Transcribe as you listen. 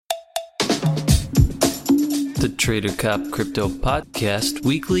The Trader Cop Crypto Podcast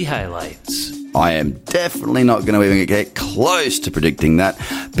Weekly Highlights. I am definitely not going to even get close to predicting that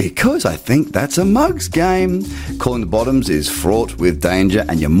because I think that's a mug's game. Calling the bottoms is fraught with danger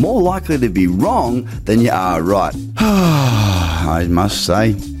and you're more likely to be wrong than you are right. I must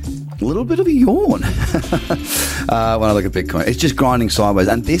say, a little bit of a yawn when I look at Bitcoin. It's just grinding sideways,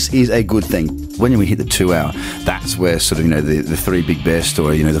 and this is a good thing. When we hit the 2 hour, that's where sort of, the three big bear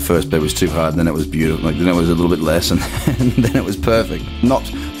story, the first bear was too hard, then it was beautiful, then it was a little bit less, and then it was perfect. Not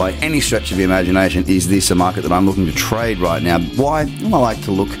by any stretch of the imagination is this a market that I'm looking to trade right now. Why? Well, I like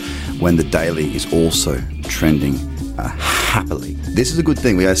to look when the daily is also trending happily. This is a good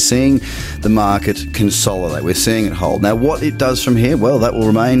thing. We are seeing the market consolidate. We're seeing it hold. Now, what it does from here, well, that will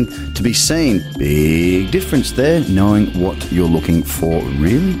remain to be seen. Big difference there. Knowing what you're looking for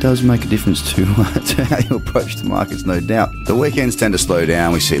really does make a difference to how you approach the markets, no doubt. The weekends tend to slow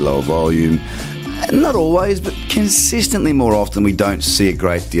down. We see lower volume. Not always, but consistently more often, we don't see a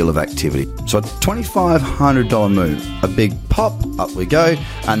great deal of activity. So a $2,500 move, a big pop, up we go,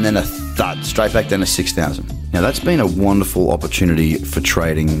 and then a thud, straight back down to 6,000. Now, that's been a wonderful opportunity for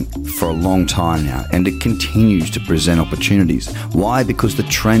trading for a long time now, and it continues to present opportunities. Why? Because the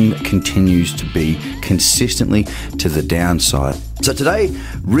trend continues to be consistently to the downside. So today,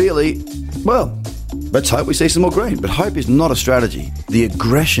 really, well, let's hope we see some more green, but hope is not a strategy. The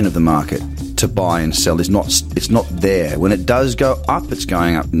aggression of the market to buy and sell is not there. When it does go up, it's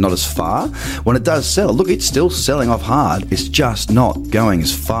going up not as far. When it does sell, look, it's still selling off hard. It's just not going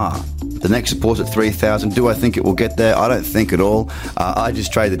as far. The next support's at 3,000. Do I think it will get there? I don't think at all. I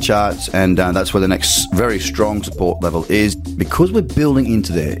just trade the charts, and that's where the next very strong support level is. Because we're building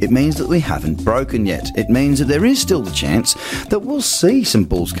into there, it means that we haven't broken yet. It means that there is still the chance that we'll see some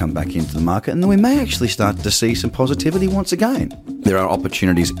bulls come back into the market, and then we may actually start to see some positivity once again. There are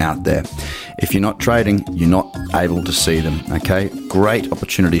opportunities out there. If you're not trading, you're not able to see them, okay? Great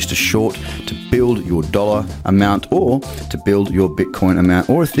opportunities to short, to build your dollar amount, or to build your Bitcoin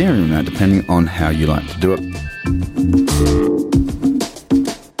amount or Ethereum amount, depending on how you like to do it.